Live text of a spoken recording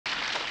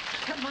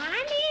Come on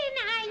in,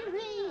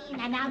 Irene,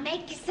 and I'll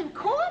make you some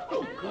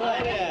coffee.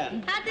 Good. Yeah.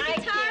 How'd the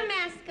guitar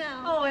mask go?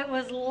 Oh, it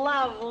was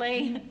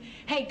lovely.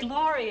 Hey,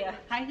 Gloria,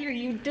 I hear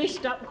you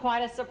dished up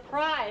quite a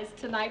surprise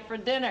tonight for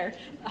dinner.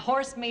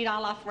 Horse meat a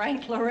la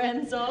Frank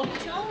Lorenzo.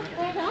 Don't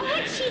let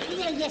Archie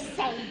hear you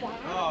say that.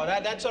 Oh,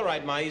 that's all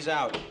right, Ma. He's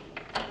out.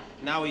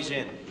 Now he's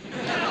in.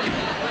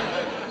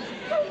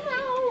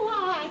 Hello,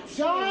 Archie.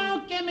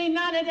 Don't give me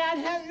none of that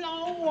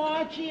hello,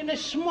 Archie, and the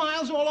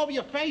smiles all over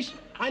your face.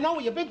 I know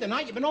where you've been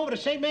tonight. You've been over to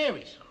St.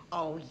 Mary's.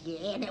 Oh,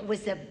 yeah, and it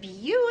was a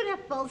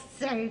beautiful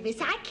service.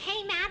 I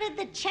came out of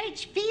the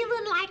church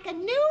feeling like a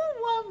new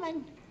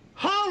woman.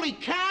 Holy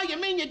cow, you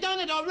mean you done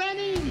it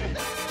already?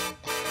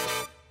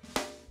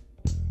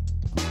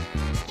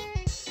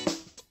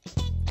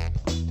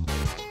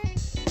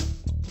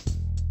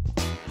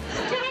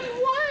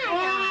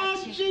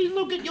 Gee,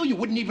 look at you. You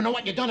wouldn't even know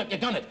what you done if you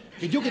done it.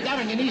 Did you get down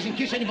on your knees and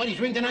kiss anybody's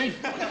ring tonight?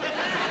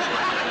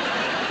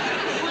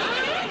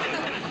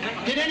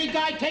 Did any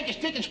guy take a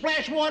stick and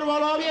splash water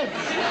all over you?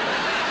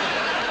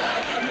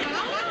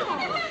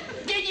 No.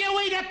 Did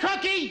you eat a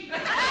cookie?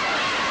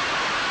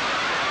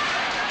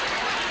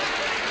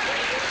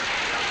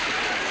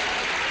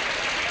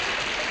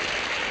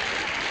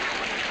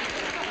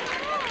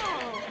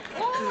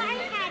 All I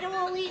had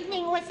all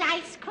evening was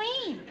ice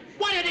cream.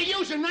 What, are they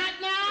using that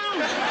now?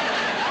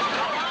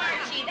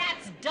 Archie,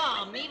 that's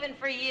dumb, even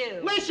for you.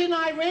 Listen,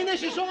 Irene,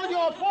 this is all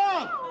your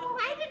fault. Oh,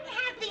 I didn't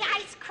have the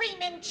ice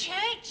cream in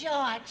church,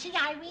 Archie.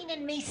 Irene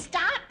and me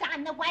stopped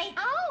on the way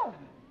home.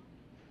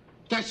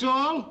 That's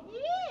all?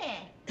 Yeah.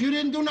 You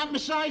didn't do nothing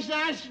besides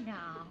that?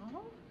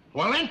 No.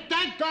 Well, then,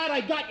 thank God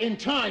I got in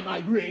time,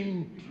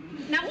 Irene.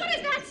 Now, what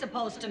is that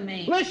supposed to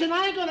mean? Listen,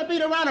 I ain't gonna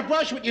beat around the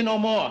brush with you no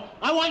more.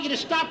 I want you to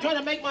stop trying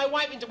to make my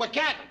wife into a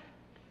cat.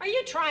 Are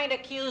you trying to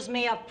accuse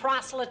me of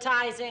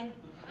proselytizing?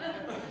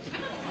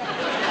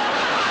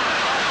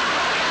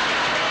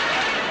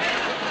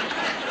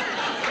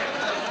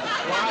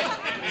 What?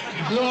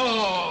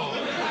 No.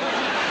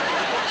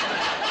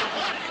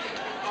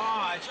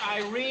 Oh,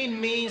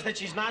 Irene means that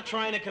she's not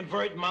trying to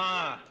convert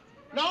Ma.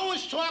 No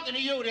one's talking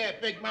to you there,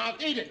 Big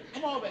Mouth. Edith,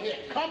 come over here.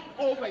 Come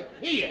over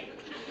here.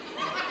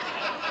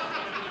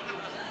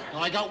 Now,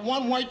 I got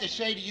one word to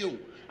say to you,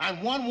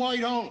 and one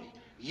word only.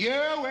 You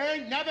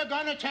ain't never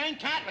gonna turn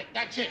Catholic.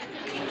 That's it.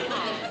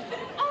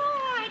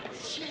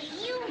 Archie,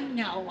 you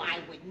know I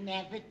would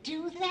never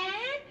do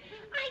that.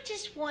 I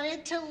just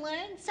wanted to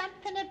learn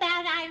something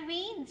about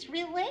Irene's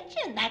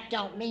religion. That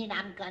don't mean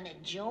I'm gonna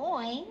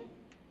join.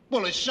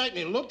 Well, it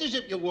certainly looked as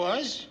if you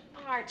was.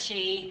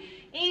 Archie,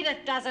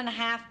 Edith doesn't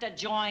have to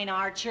join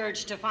our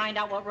church to find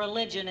out what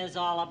religion is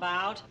all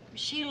about.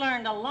 She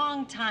learned a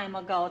long time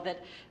ago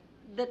that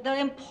the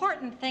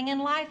important thing in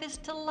life is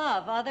to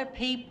love other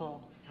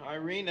people.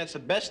 Irene, that's the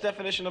best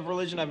definition of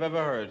religion I've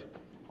ever heard.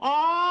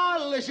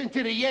 Oh, listen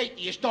to the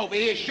atheist over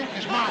here shooting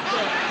his mouth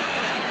off.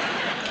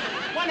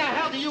 What the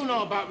hell do you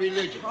know about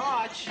religion?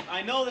 Arch,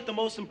 I know that the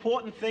most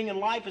important thing in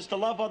life is to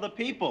love other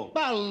people.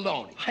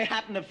 Baloney. I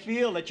happen to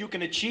feel that you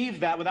can achieve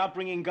that without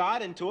bringing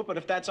God into it, but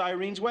if that's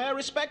Irene's way, I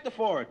respect her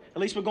for it.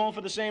 At least we're going for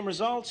the same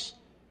results.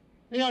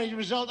 The only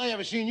result I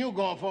ever seen you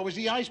going for was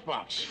the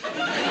icebox.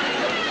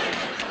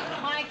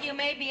 Mike, you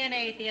may be an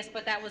atheist,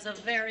 but that was a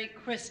very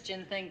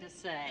Christian thing to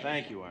say.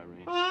 Thank you,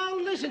 Irene. Oh,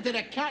 listen to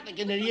the Catholic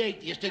and the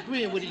atheist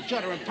agreeing with each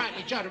other and patting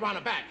each other on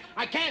the back.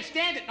 I can't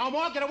stand it no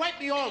more. Get away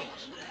from me, all of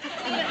us.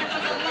 It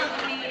was a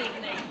lovely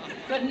evening.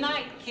 Good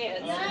night,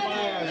 kids.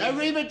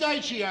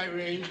 Arrivederci,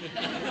 Irene.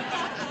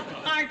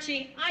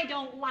 Archie, I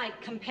don't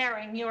like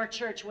comparing your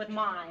church with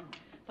mine,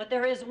 but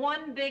there is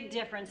one big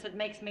difference that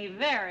makes me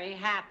very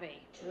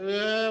happy.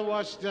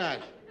 What's that?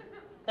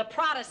 The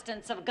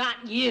Protestants have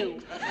got you.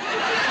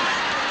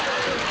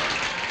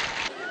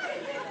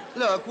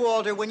 Look,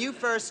 Walter, when you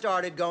first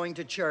started going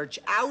to church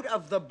out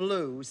of the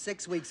blue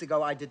 6 weeks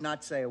ago, I did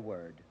not say a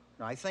word.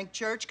 I think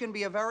church can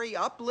be a very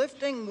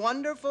uplifting,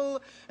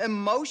 wonderful,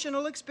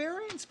 emotional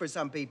experience for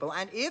some people.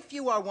 And if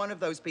you are one of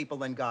those people,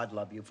 then God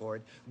love you for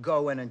it.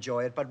 Go and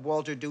enjoy it. But,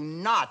 Walter, do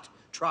not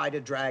try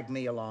to drag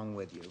me along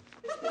with you.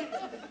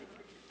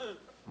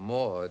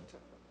 Maude,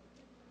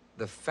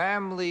 the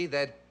family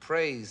that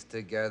prays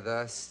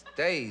together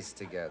stays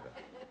together.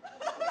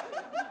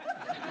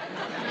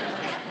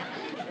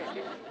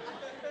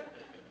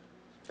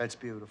 That's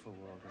beautiful,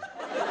 Walter.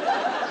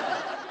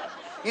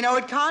 You know,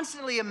 it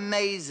constantly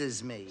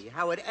amazes me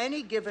how at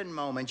any given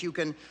moment you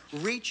can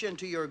reach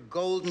into your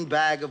golden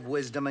bag of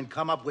wisdom and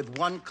come up with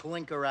one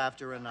clinker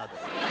after another.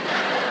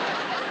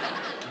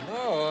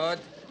 Maude.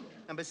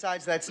 And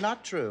besides, that's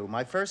not true.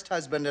 My first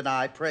husband and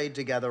I prayed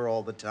together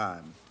all the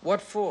time.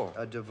 What for?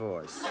 A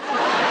divorce.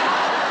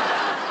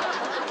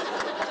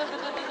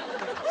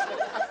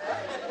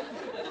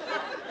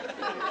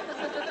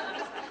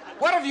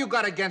 What have you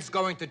got against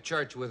going to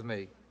church with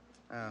me?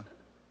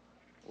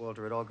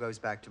 Walter, it all goes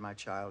back to my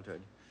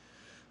childhood.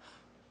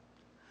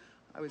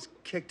 I was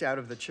kicked out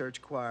of the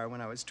church choir when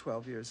I was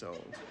 12 years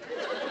old.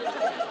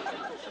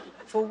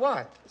 For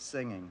what?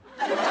 Singing.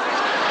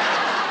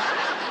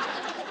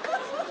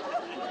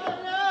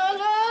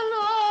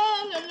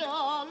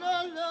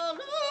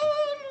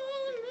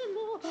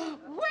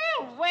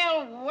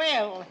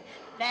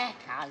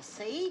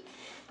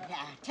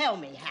 Now, tell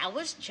me, how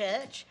was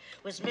church?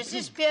 Was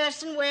Mrs.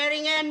 Pearson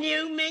wearing her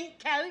new mink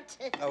coat?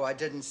 Oh, I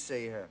didn't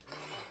see her.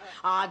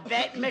 I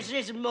bet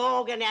Mrs.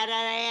 Morgan had her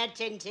hair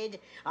tinted.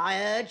 I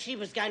heard she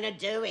was going to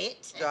do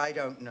it. I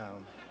don't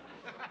know.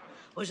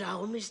 Was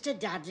old Mr.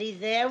 Dudley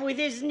there with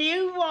his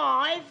new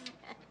wife?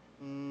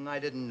 I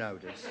didn't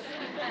notice.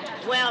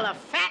 Well, a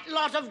fat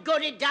lot of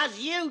good it does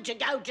you to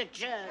go to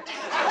church.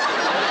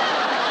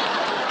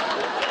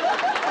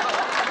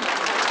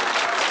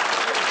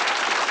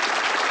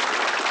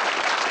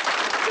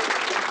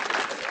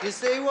 You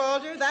see,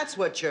 Walter, that's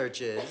what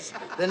church is.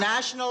 The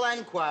National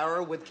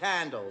Enquirer with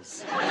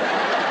candles.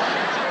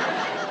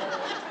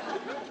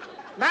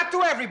 Not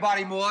to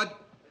everybody, Maude.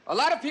 A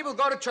lot of people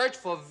go to church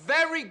for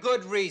very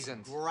good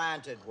reasons.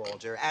 Granted,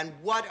 Walter. And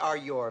what are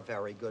your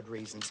very good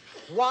reasons?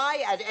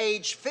 Why, at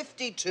age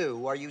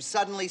 52, are you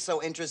suddenly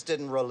so interested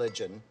in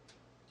religion?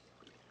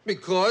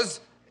 Because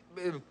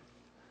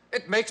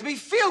it makes me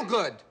feel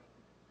good.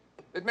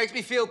 It makes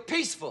me feel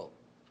peaceful.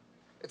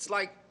 It's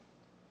like...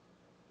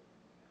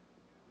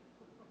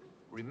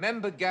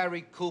 Remember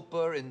Gary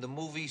Cooper in the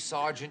movie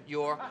Sergeant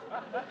York?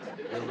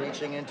 You're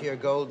reaching into your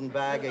golden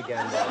bag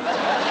again,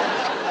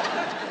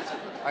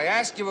 I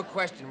ask you a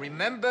question.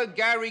 Remember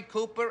Gary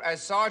Cooper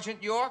as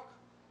Sergeant York?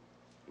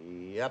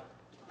 Yep.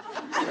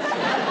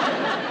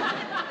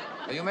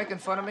 Are you making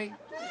fun of me?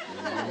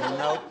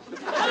 Nope.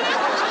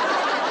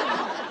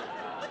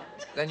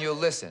 Then you'll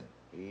listen.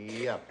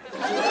 Yep.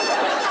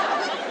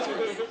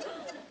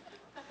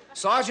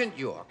 Sergeant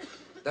York,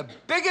 the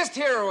biggest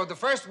hero of the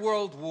First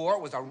World War,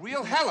 was a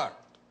real heller.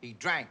 He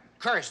drank,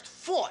 cursed,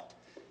 fought.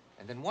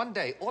 And then one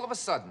day, all of a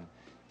sudden,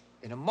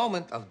 in a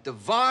moment of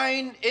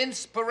divine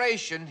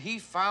inspiration, he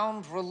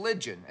found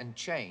religion and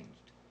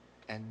changed.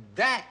 And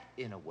that,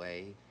 in a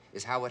way,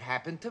 is how it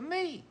happened to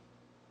me.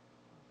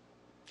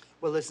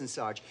 Well, listen,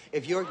 Sarge,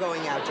 if you're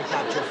going out to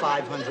capture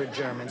 500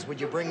 Germans,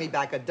 would you bring me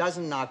back a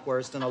dozen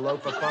knockwurst and a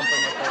loaf of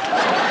pumpernickel?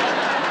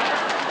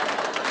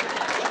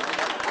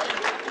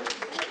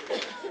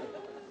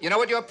 You know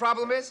what your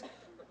problem is?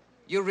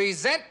 You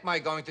resent my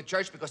going to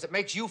church because it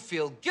makes you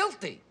feel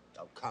guilty.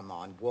 Oh, come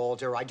on,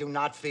 Walter. I do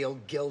not feel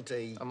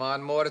guilty. Come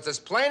on, Maude. It's as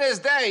plain as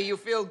day. You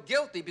feel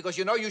guilty because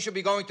you know you should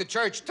be going to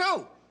church,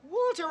 too.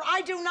 Walter,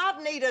 I do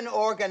not need an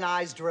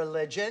organized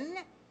religion.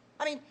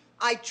 I mean,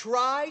 I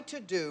try to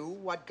do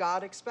what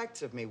God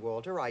expects of me,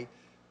 Walter. I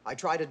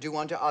try to do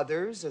unto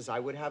others as I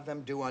would have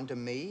them do unto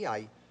me.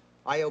 I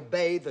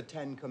obey the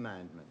 10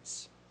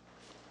 Commandments.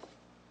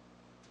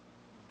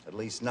 At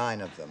least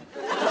 9 of them.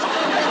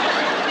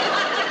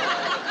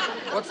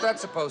 What's that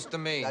supposed to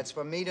mean? That's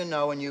for me to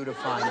know and you to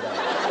find out.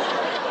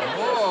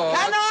 Maude.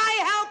 Can I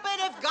help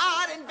it if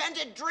God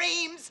invented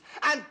dreams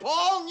and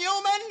Paul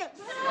Newman?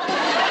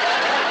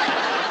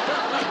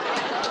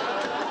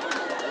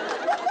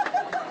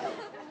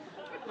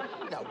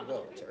 No,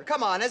 Walter,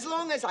 come on. As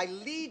long as I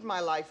lead my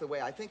life the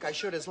way I think I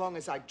should, as long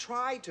as I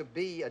try to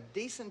be a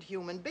decent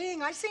human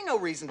being, I see no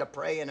reason to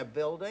pray in a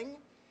building.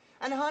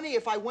 And, honey,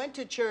 if I went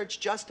to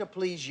church just to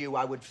please you,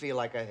 I would feel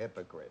like a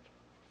hypocrite.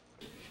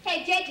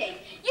 Hey, JJ,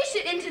 you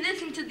should introduce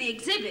him to the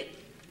exhibit.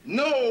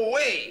 No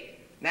way.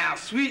 Now,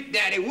 Sweet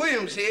Daddy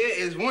Williams here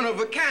is one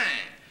of a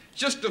kind.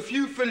 Just a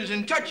few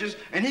finishing touches,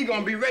 and he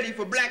gonna be ready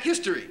for Black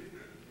History.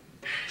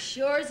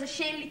 Sure is a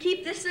shame to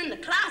keep this in the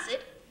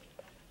closet.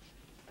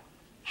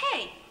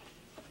 Hey,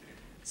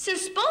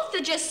 since both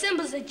are just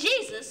symbols of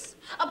Jesus,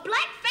 a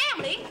black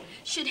family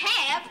should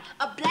have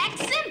a black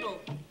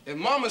symbol. If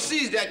Mama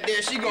sees that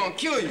there, she gonna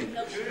kill you.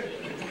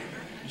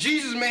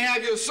 Jesus may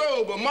have your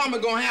soul, but Mama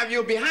gonna have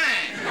your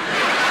behind.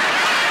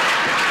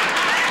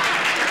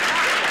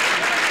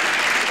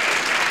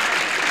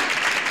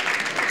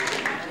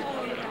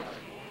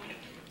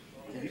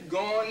 You go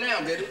on now,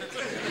 baby.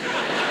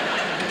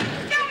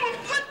 Come on,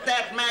 put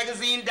that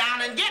magazine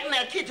down and get in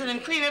that kitchen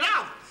and clean it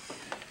out.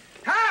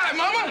 Hi,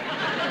 Mama.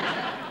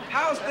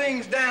 How's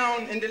things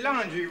down in the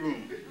laundry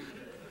room?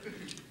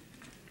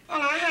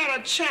 Well, I had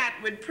a chat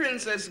with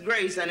Princess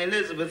Grace and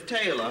Elizabeth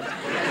Taylor.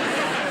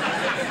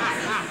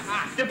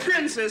 The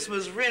princess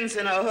was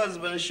rinsing her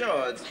husband's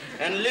shorts,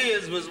 and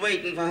Liz was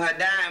waiting for her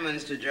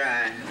diamonds to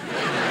dry.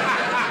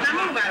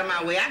 Now, move out of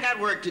my way. I got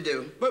work to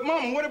do. But,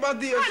 Mama, what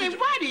about the... Honey,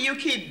 why do you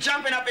keep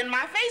jumping up in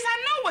my face?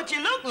 I know what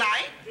you look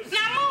like.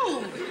 Now,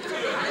 move.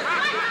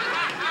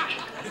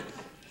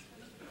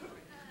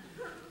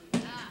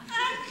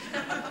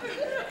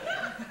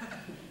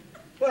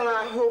 Well,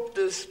 I hope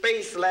the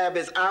space lab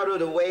is out of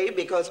the way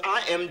because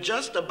I am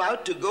just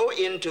about to go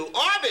into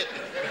orbit.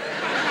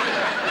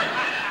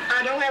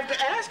 I don't have to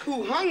ask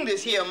who hung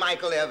this here,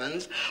 Michael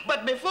Evans,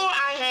 but before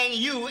I hang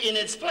you in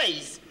its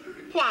place,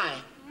 why?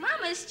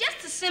 Mama, it's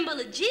just a symbol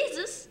of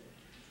Jesus.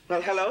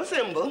 Well, hello,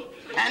 symbol,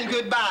 and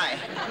goodbye.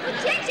 But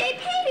JJ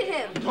painted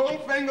him.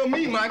 Don't finger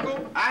me,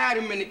 Michael. I had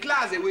him in the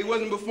closet where he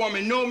wasn't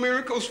performing no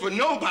miracles for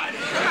nobody.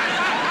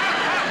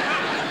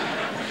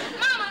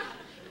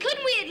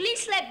 Couldn't we at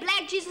least let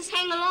Black Jesus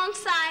hang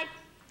alongside?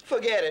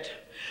 Forget it.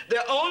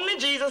 The only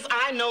Jesus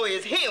I know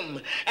is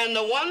him, and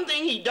the one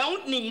thing he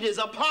don't need is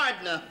a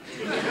partner.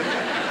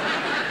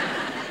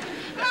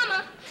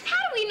 Mama,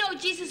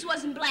 Jesus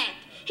wasn't black.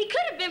 He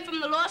could have been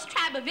from the lost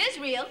tribe of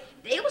Israel.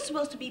 They were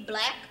supposed to be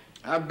black.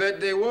 I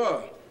bet they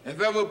were.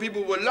 If ever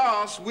people were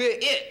lost, we're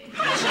it.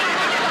 Now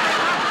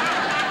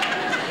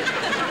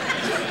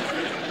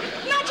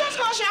just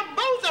hush up,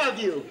 both of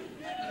you.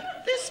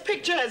 This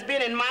picture has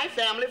been in my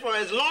family for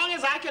as long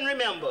as I can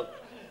remember.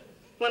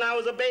 When I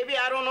was a baby,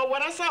 I don't know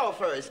what I saw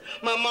first.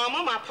 My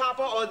mama, my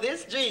papa, or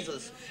this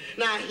Jesus.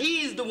 Now,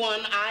 he's the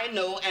one I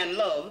know and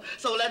love,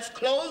 so let's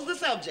close the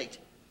subject.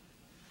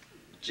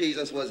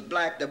 Jesus was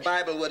black, the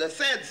Bible would have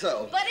said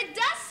so. But it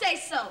does say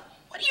so.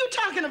 What are you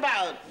talking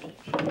about?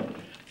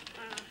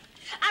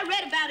 I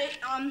read about it,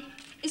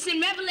 it's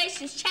in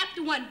Revelations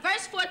chapter 1,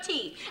 verse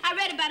 14. I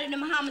read about it in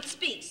Muhammad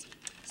Speaks.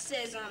 It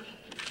says,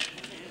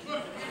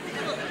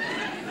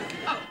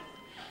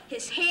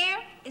 his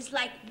hair is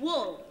like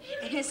wool,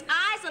 and his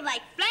eyes are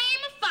like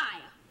flame of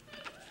fire.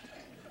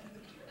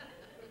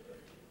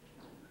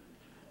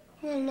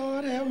 Well,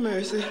 Lord have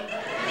mercy.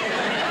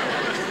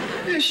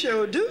 It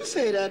sure do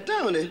say that,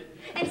 don't it?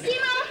 And see,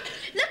 Mama,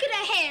 look at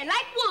that hair,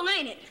 like wool,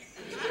 ain't it?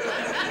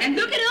 And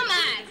look at them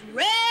eyes,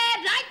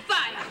 red like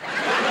fire.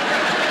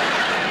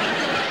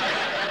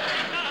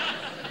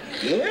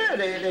 Yeah,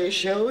 they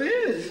sure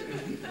is.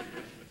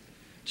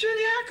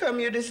 Judy, how come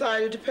you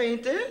decided to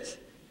paint this?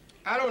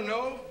 I don't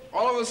know.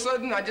 All of a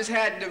sudden, I just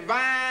had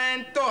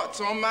divine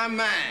thoughts on my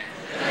mind.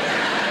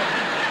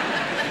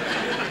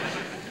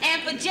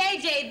 And for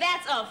JJ,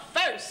 that's a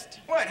first.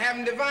 What,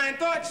 having divine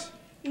thoughts?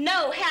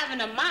 No,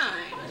 having a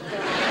mind.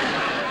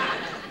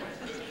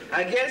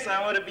 I guess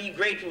I ought to be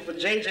grateful for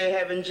JJ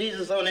having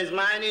Jesus on his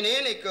mind in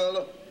any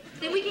color.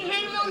 Then we can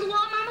hang him on the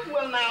wall, Mama?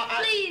 Well, now,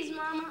 Please,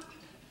 Mama.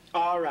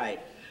 All right.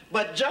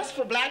 But just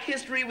for Black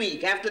History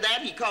Week. After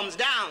that, he comes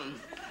down.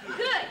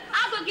 Good.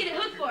 I'll go get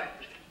a hook for it.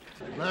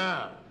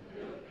 Now,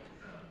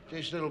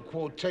 this little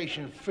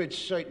quotation fits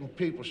certain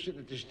people sitting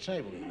at this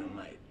table here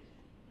tonight.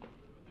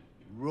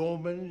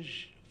 Romans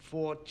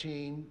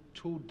 14,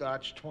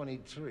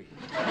 2:23.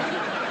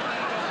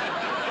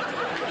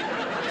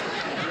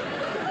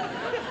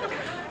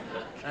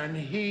 And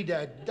he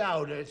that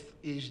doubteth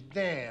is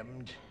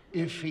damned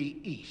if he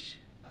eat.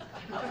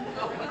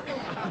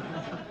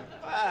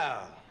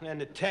 Wow. And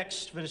the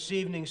text for this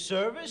evening's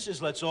service is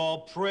let's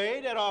all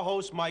pray that our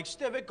host, Mike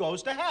Stivic,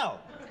 goes to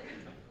hell.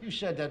 You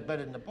said that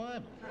better than the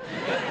Bible.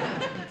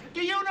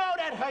 Do you know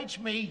that hurts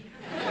me?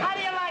 How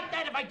do you like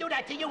that if I do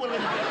that to you a little?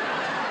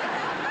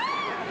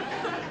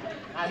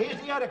 Now, here's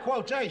the other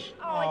quotation.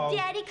 Oh,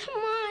 Daddy,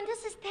 come on.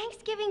 This is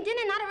Thanksgiving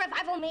dinner, not a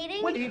revival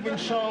meeting. Well, even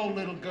so,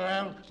 little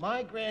girl,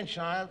 my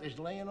grandchild is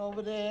laying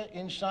over there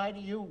inside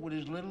of you with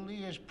his little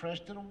ears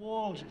pressed to the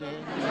walls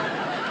there.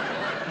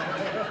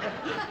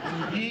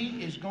 And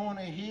he is going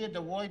to hear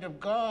the word of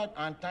God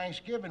on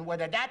Thanksgiving,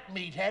 whether that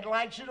meathead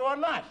likes it or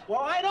not.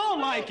 Well, I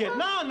don't like it.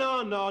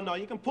 No.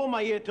 You can pull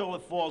my ear till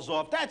it falls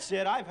off. That's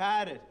it. I've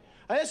had it.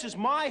 This is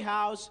my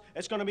house.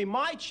 It's going to be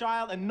my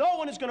child, and no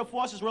one is going to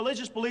force his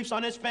religious beliefs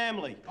on his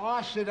family.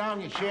 Oh, sit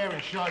down in your chair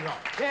and shut up.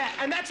 Yeah,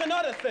 and that's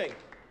another thing.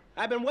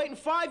 I've been waiting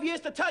 5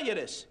 years to tell you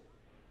this.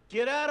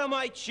 Get out of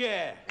my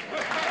chair.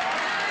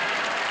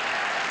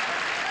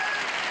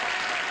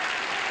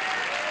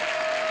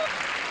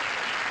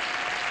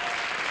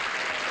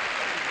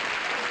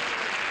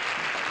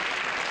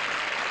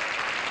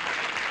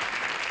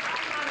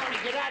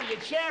 Get out of your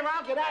chair,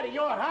 I'll get out of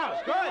your house.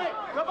 Good.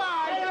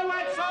 Goodbye. You know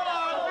what? So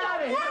long. Get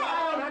out of here.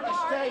 I don't have to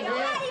stay here.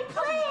 Daddy,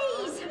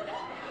 please.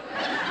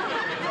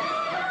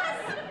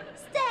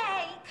 Stay.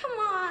 Come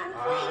on.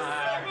 Please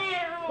sit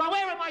down. Well,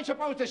 where am I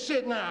supposed to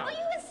sit now? Well,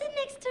 you can sit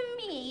next to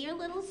me, your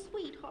little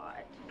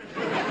sweetheart.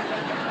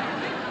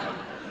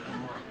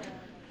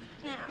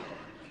 Now,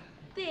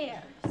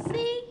 there.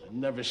 See? I've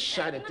never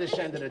sat at this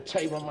end of the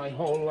table my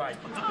whole life.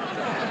 You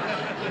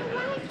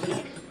like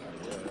it?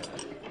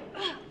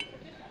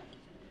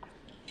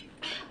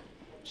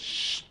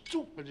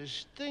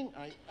 Stupidest thing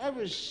I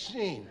ever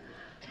seen.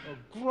 A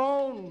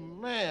grown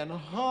man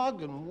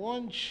hogging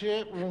one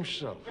chair for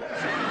himself.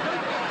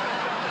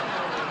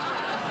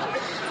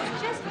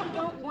 Just we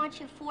don't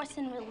want you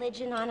forcing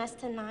religion on us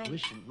tonight.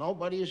 Listen,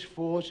 nobody is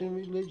forcing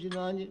religion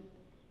on you.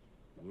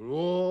 We're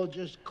all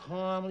just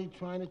calmly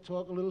trying to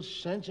talk a little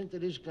sense into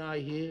this guy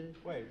here.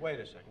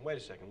 Wait a second.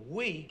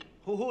 We?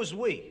 Who's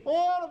we?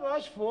 All of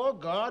us for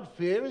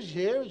God-fear is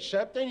here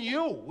except in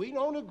you. We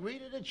don't agree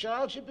that a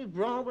child should be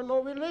born with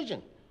no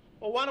religion.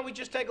 Well, why don't we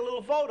just take a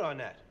little vote on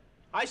that?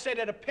 I say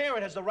that a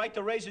parent has the right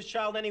to raise his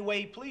child any way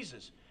he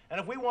pleases. And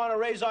if we want to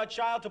raise our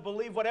child to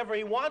believe whatever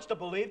he wants to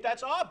believe,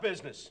 that's our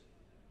business.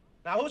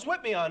 Now, who's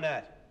with me on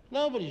that?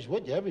 Nobody's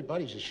with you.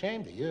 Everybody's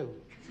ashamed of you.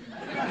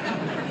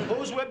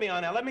 Who's with me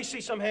on that? Let me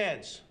see some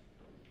hands.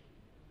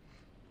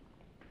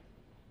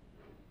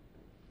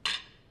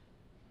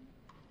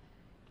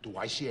 Do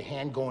I see a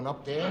hand going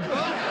up there?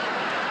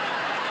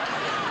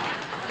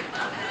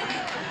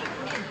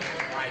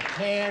 I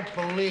can't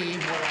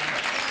believe what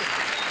I'm...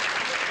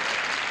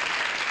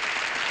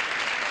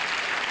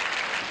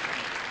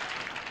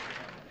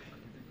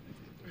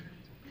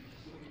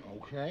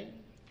 Okay.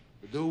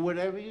 Do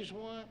whatever you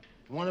want.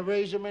 Want to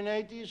raise him an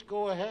atheist?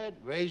 Go ahead.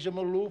 Raise him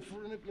a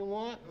Lutheran if you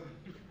want.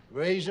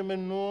 Raise him a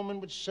Norman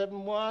with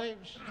 7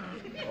 wives.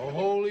 A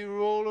holy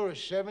roller, a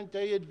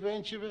Seventh-day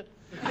adventurer.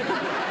 Anything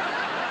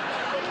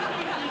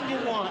you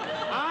want.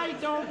 I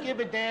don't give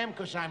a damn,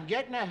 because I'm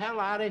getting the hell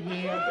out of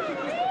here.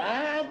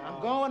 And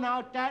I'm going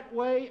out that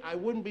way. I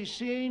wouldn't be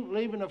seen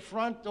leaving the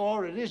front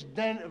door of this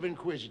den of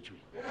inquisitory.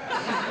 No,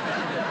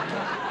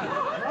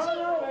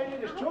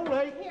 Edith, it's too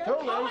late. Too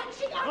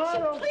late.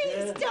 Archie,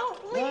 please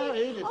don't leave. No,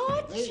 Edith,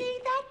 Archie,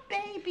 that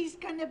baby's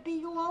gonna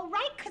be all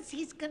right, because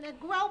he's gonna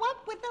grow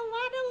up with a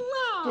lot of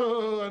love.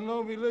 Oh,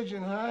 no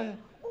religion, huh?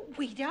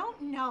 We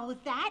don't know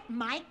that.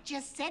 Mike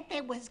just said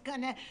they was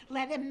gonna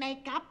let him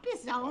make up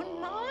his own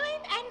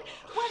mind, and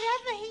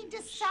whatever he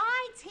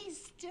decides, he's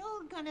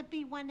still gonna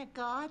be one of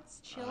God's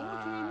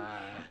children.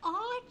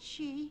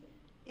 Archie,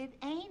 it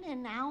ain't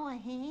in our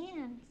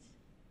hands.